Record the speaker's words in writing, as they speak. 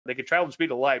They can travel the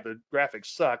speed of light, but the graphics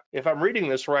suck. If I'm reading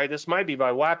this right, this might be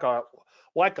by Wyckoff.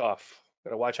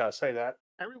 Gotta watch how I say that.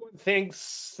 Everyone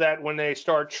thinks that when they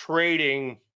start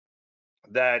trading,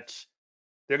 that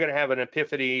they're going to have an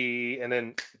epiphany and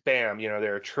then bam,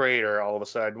 they're a trader all of a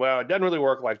sudden. Well, it doesn't really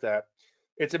work like that.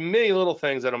 It's a many little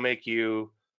things that'll make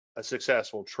you a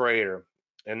successful trader.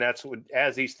 And that's what,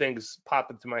 as these things pop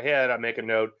into my head, I make a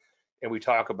note and we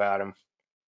talk about them.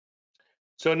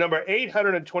 So number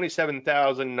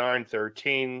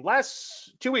 827,913.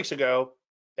 Last 2 weeks ago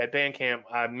at Bandcamp,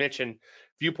 I mentioned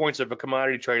viewpoints of a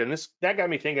commodity trade, and that got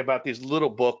me thinking about these little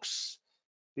books,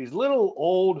 these little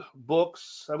old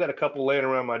books. I've got a couple laying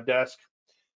around my desk.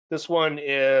 This one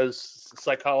is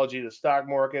Psychology of the Stock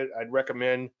Market. I'd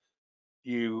recommend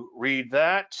you read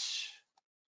that.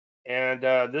 And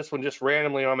this one just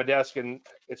randomly on my desk, and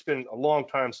it's been a long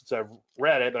time since I've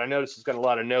read it, but I noticed it's got a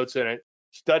lot of notes in it.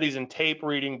 Studies in Tape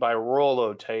Reading by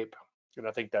Rollo Tape. And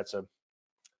I think that's what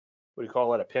do you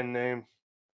call it, a pen name?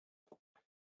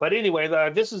 But anyway,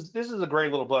 this is a great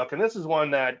little book, and this is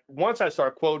one that once I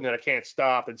start quoting it, I can't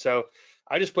stop. And so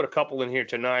I just put a couple in here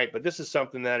tonight, but this is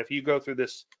something that if you go through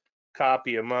this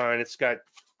copy of mine, it's got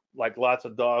like lots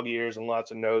of dog ears and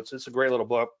lots of notes. It's a great little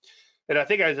book. And I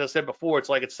think, as I said before, it's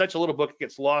such a little book, it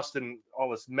gets lost in all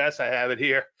this mess I have it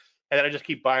here. And then I just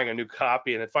keep buying a new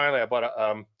copy. And then finally I bought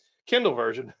a Kindle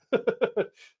version.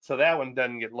 So that one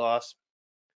doesn't get lost.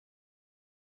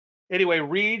 Anyway,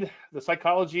 read The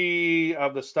Psychology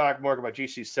of the Stock Market by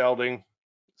G.C. Selden.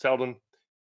 And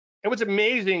what's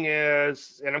amazing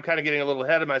is, and I'm kind of getting a little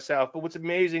ahead of myself, but what's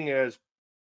amazing is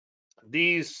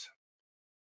these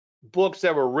books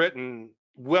that were written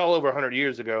well over 100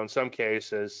 years ago in some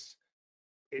cases,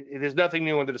 there's nothing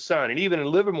new under the sun. And even in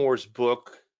Livermore's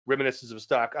book, Reminiscences of a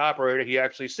Stock Operator, he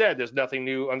actually said there's nothing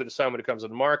new under the sun when it comes to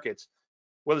the markets.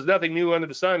 Well, there's nothing new under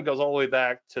the sun goes all the way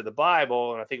back to the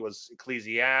Bible, and I think it was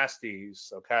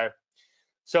Ecclesiastes, okay?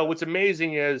 So what's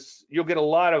amazing is you'll get a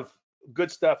lot of good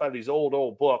stuff out of these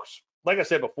old books. Like I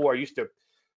said before, I used to,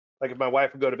 like if my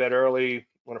wife would go to bed early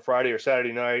on a Friday or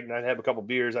Saturday night and I'd have a couple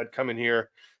beers, I'd come in here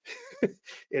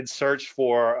and search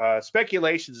for,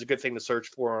 speculation is a good thing to search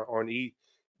for on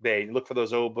eBay. Look for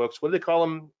those old books. What do they call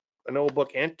them? An old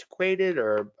book, antiquated,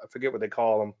 or I forget what they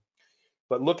call them.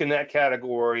 But look in that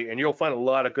category and you'll find a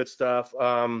lot of good stuff.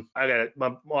 My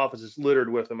office is littered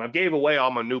with them. I gave away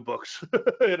all my new books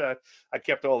and I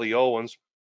kept all the old ones.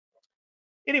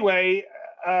 Anyway,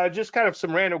 just kind of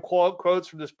some random quotes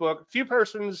from this book. Few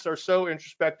persons are so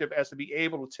introspective as to be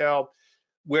able to tell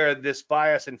where this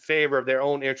bias in favor of their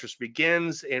own interest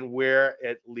begins and where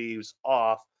it leaves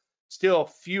off. Still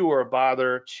fewer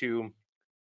bother to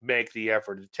make the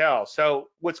effort to tell. So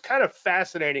what's kind of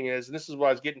fascinating is, and this is what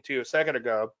I was getting to a second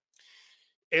ago,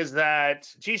 is that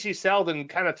G.C. Selden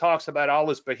kind of talks about all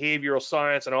this behavioral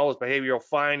science and all this behavioral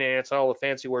finance, all the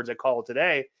fancy words they call it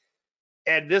today.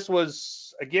 And this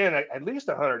was, again, at least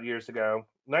 100 years ago,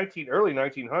 early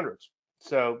 1900s.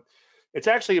 So it's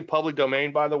actually a public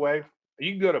domain, by the way.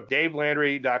 You can go to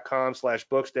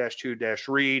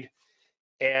davelandry.com/books-to-read,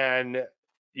 and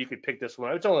you could pick this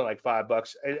one. It's only like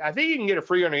 $5. I think you can get it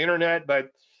free on the internet,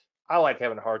 but I like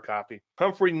having a hard copy.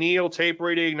 Humphrey Neal, Tape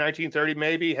Reading, 1930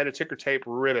 maybe, had a ticker tape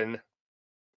ribbon.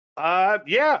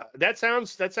 Yeah, that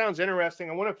sounds interesting.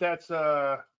 I wonder if that's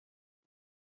the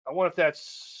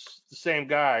same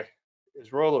guy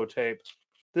as Rollo Tape.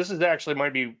 This is actually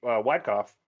might be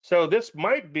Wyckoff. So this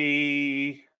might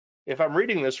be, if I'm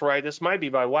reading this right, this might be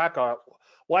by Wyckoff.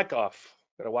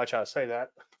 Gotta watch how I say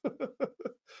that.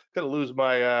 Gonna lose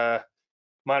my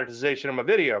monetization of my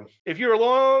video. If you're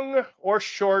long or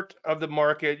short of the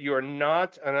market, you are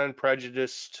not an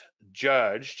unprejudiced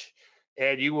judge,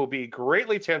 and you will be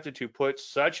greatly tempted to put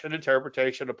such an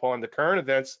interpretation upon the current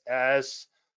events as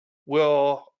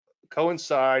will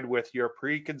coincide with your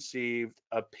preconceived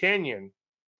opinion.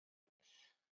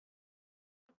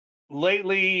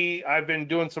 Lately, I've been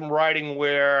doing some writing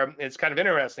where it's kind of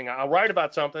interesting. I'll write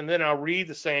about something, then I'll read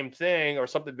the same thing or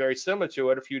something very similar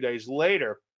to it a few days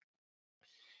later.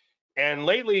 And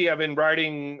lately, I've been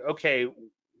writing, okay,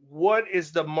 what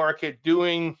is the market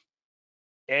doing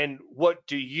and what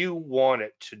do you want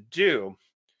it to do?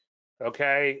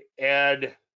 Okay,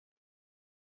 and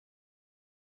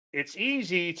it's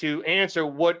easy to answer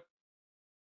what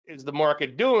is the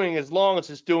market doing as long as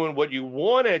it's doing what you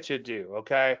want it to do,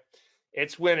 okay?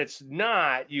 It's when it's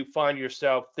not, you find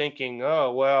yourself thinking,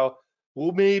 oh, well,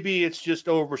 maybe it's just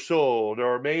oversold,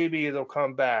 or maybe it'll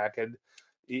come back, and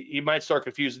you might start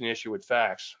confusing the issue with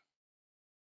facts.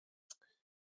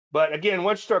 But again,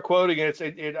 once you start quoting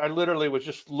it, I literally was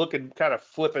just looking, kind of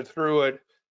flipping through it,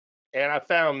 And I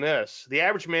found this: the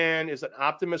average man is an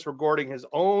optimist regarding his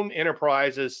own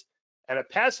enterprises and a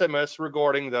pessimist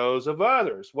regarding those of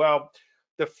others. Well,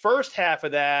 the first half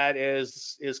of that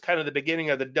is kind of the beginning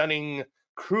of the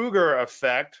Dunning-Kruger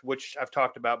effect, which I've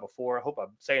talked about before. I hope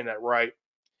I'm saying that right.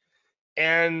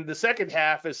 And the second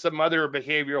half is some other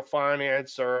behavioral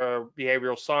finance or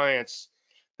behavioral science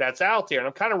that's out there. And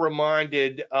I'm kind of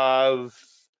reminded of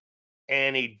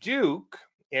Annie Duke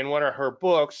in one of her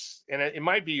books, and it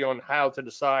might be on How to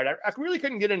Decide. I really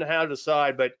couldn't get into How to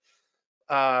Decide, but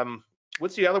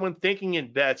what's the other one? Thinking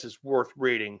in Bets is worth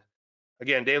reading.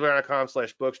 Again,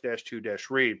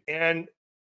 davelarner.com/books-2-read. And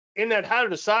in that How to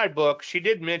Decide book, she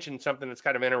did mention something that's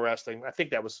kind of interesting. I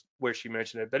think that was where she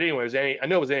mentioned it. But anyway, I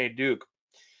know it was Annie Duke.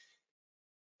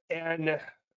 And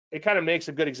it kind of makes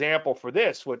a good example for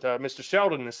this, what Mr.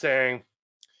 Sheldon is saying.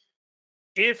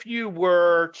 If you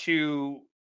were to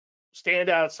stand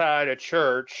outside a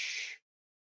church,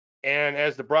 and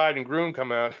as the bride and groom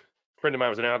come out, a friend of mine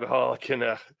was an alcoholic,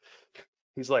 and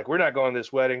he's like, "We're not going to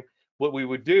this wedding." What we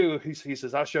would do, he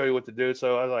says, "I'll show you what to do."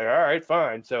 So I was like, "All right,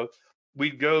 fine." So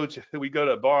we'd go to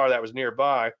a bar that was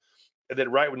nearby, and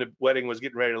then right when the wedding was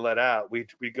getting ready to let out, we'd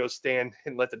go stand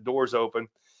and let the doors open,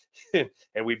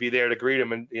 and we'd be there to greet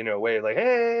them, and wave like,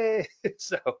 "Hey."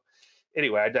 So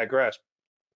anyway, I digress.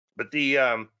 But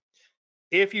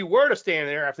if you were to stand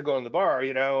there after going to the bar,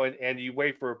 and you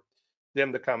wait for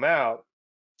them to come out,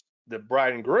 the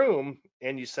bride and groom,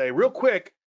 and you say, real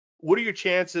quick, what are your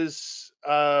chances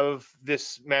of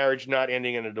this marriage not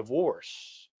ending in a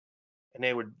divorce? And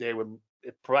they would,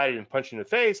 provided and punch you in the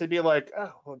face, they'd be like,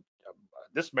 "Oh, well,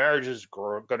 this marriage is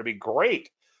going to be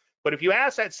great." But if you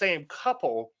ask that same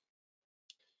couple,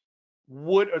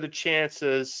 what are the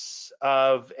chances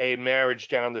of a marriage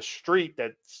down the street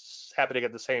that's happening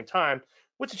at the same time?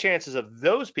 What's the chances of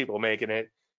those people making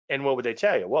it? And what would they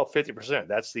tell you? Well, 50%.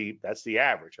 That's the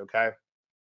average. Okay.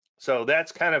 So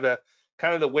that's kind of the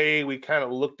way we kind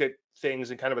of looked at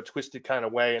things in kind of a twisted kind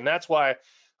of way. And that's why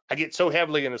I get so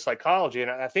heavily into psychology.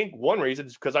 And I think one reason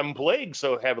is because I'm plagued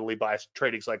so heavily by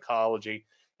trading psychology.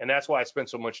 And that's why I spend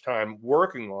so much time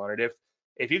working on it.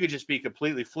 If you could just be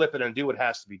completely flippant and do what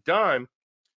has to be done,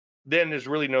 then there's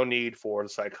really no need for the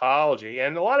psychology.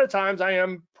 And a lot of times I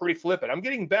am pretty flippant. I'm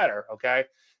getting better, okay?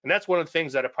 And that's one of the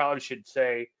things that I probably should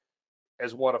say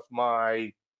as one of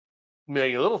my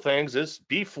million little things is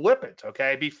be flippant,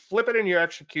 okay? Be flippant in your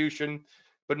execution,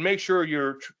 but make sure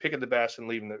you're picking the best and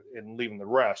leaving the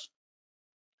rest.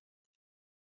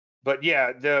 But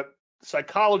yeah, the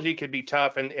psychology can be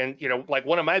tough, and like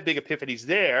one of my big epiphanies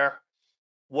there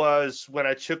was when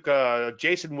I took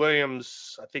Jason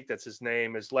Williams, I think that's his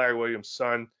name, is Larry Williams'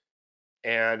 son,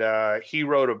 and he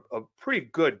wrote a pretty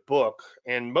good book.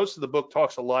 And most of the book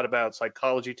talks a lot about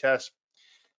psychology tests.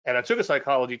 And I took a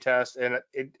psychology test, and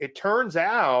it turns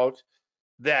out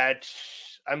that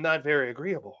I'm not very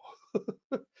agreeable.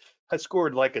 I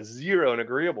scored like a 0 in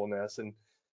agreeableness, and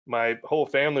my whole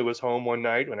family was home one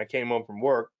night when I came home from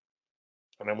work.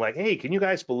 And I'm like, "Hey, can you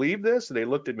guys believe this?" And they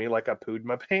looked at me like I pooed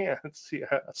my pants.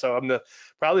 Yeah. So I'm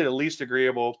probably the least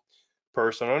agreeable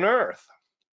person on earth.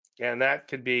 And that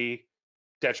could be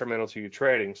detrimental to your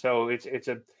trading. So it's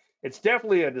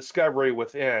definitely a discovery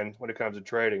within when it comes to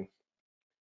trading.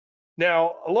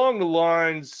 Now, along the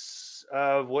lines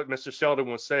of what Mr. Sheldon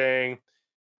was saying,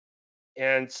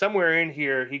 and somewhere in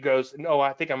here he goes, "No,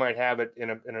 I think I might have it in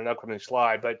an upcoming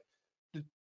slide, but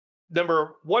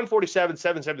number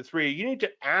 147,773, you need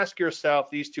to ask yourself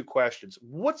these two questions.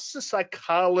 What's the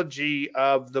psychology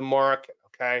of the market?"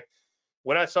 Okay.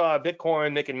 When I saw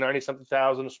Bitcoin making 90-something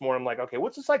thousand this morning, I'm like, okay,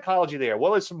 what's the psychology there?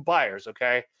 Well, there's some buyers,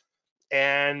 okay?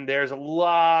 And there's a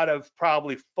lot of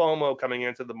probably FOMO coming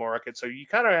into the market. So you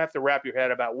kind of have to wrap your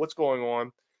head about what's going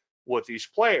on with these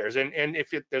players. And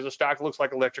if there's a stock that looks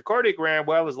like electrocardiogram,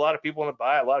 well, there's a lot of people want to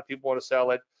buy it, a lot of people want to sell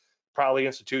it, probably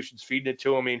institutions feeding it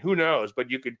to them. I mean, who knows?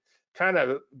 But you could kind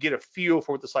of get a feel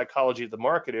for what the psychology of the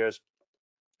market is.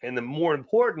 And the more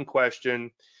important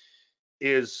question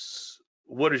is,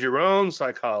 what is your own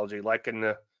psychology? Like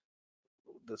in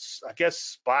I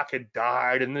guess Spock had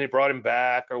died, and then they brought him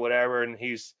back or whatever, and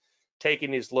he's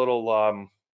taking these little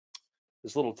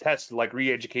tests to like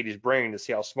re-educate his brain to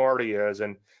see how smart he is,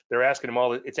 and they're asking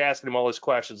him it's asking him all these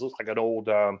questions. It looks like an old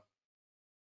like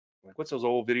what's those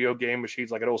old video game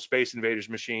machines, like an old Space Invaders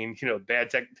machine, bad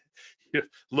tech,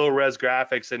 low res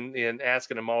graphics, and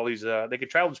asking him all these they could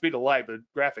travel the speed of light, but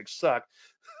graphics suck.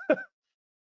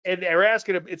 And they're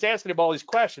asking him, it's asking him all these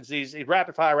questions. He's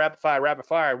rapid fire.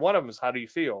 And one of them is, how do you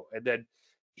feel? And then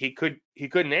he couldn't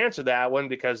answer that one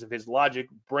because of his logic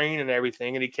brain and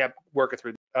everything, and he kept working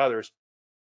through others.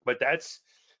 But that's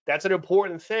That's an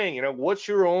important thing. What's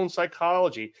your own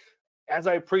psychology? As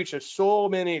I preach, there's so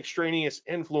many extraneous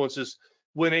influences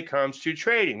when it comes to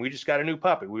trading. We just got a new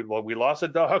puppy. We lost a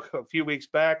dog a few weeks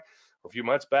back, or a few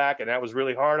months back, and that was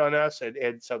really hard on us.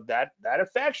 And so that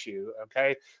affects you.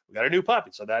 Okay, we got a new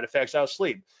puppy, so that affects our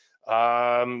sleep.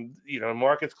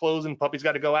 Market's closing, puppy's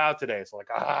got to go out today. It's like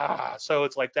so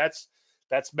it's like that's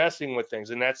messing with things,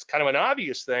 and that's kind of an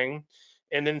obvious thing.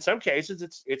 And in some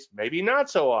cases, it's maybe not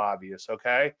so obvious.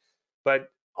 Okay, but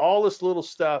all this little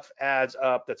stuff adds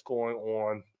up that's going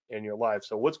on in your life.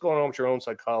 So what's going on with your own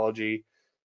psychology?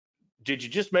 Did you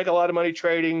just make a lot of money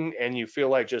trading and you feel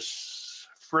like just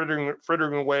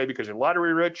frittering away because you're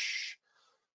lottery rich?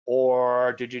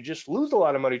 Or did you just lose a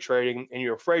lot of money trading and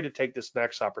you're afraid to take this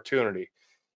next opportunity?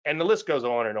 And the list goes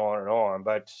on and on and on.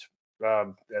 But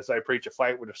as I preach, a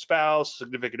fight with a spouse,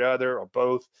 significant other, or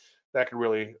both, that could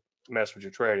really mess with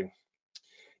your trading.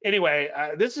 Anyway,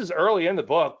 this is early in the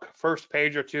book, first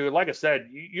page or two. Like I said,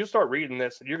 you start reading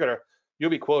this and you'll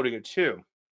be quoting it too.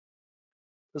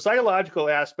 The psychological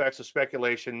aspects of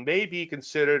speculation may be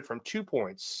considered from 2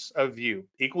 points of view,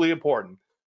 equally important.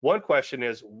 One question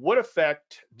is, what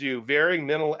effect do varying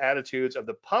mental attitudes of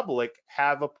the public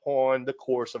have upon the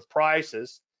course of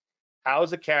prices? How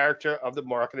is the character of the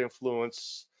market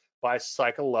influenced by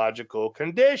psychological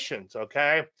conditions?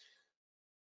 Okay.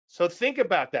 So think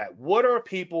about that. What are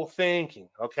people thinking?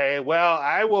 Okay. Well,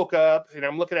 I woke up and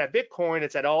I'm looking at Bitcoin.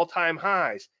 It's at all-time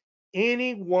highs.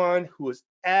 Anyone who has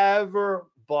ever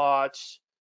bought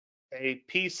a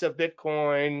piece of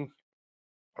Bitcoin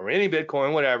or any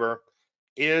Bitcoin, whatever,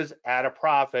 is at a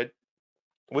profit,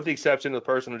 with the exception of the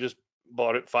person who just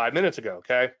bought it 5 minutes ago.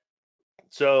 Okay.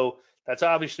 So that's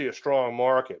obviously a strong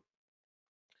market.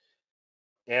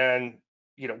 And,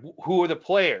 who are the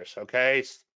players? Okay.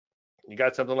 You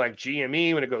got something like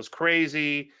GME when it goes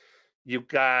crazy. You've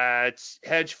got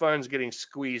hedge funds getting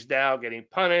squeezed out, getting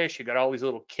punished. You got all these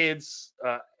little kids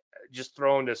just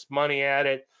throwing this money at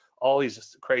it. All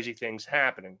these crazy things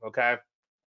happening. Okay.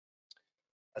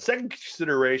 A second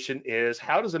consideration is,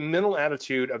 how does the mental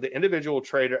attitude of the individual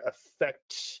trader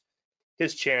affect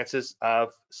his chances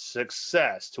of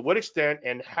success? To what extent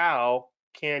and how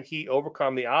can he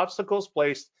overcome the obstacles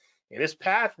placed in his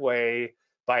pathway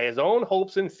by his own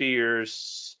hopes and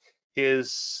fears,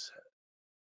 his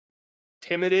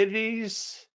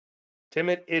timidities? I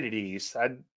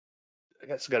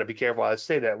guess I got to be careful how I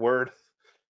say that word.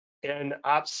 And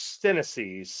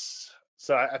obstinacies.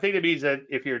 So I think it means that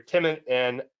if you're timid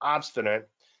and obstinate,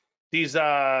 these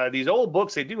old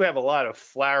books, they do have a lot of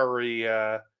flowery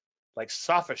like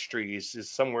sophistries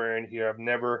is somewhere in here. I've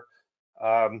never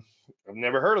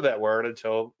heard of that word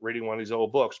until reading one of these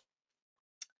old books.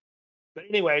 But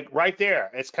anyway, right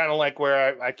there, it's kind of like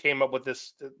where I came up with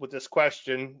this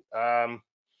question a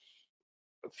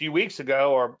few weeks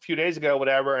ago or a few days ago,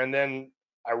 whatever, and then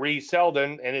I read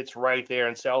Selden, and it's right there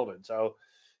in Selden. So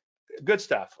good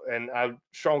stuff, and I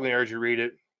strongly urge you to read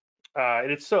it.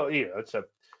 And it's so it's a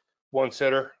one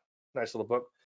sitter, nice little book.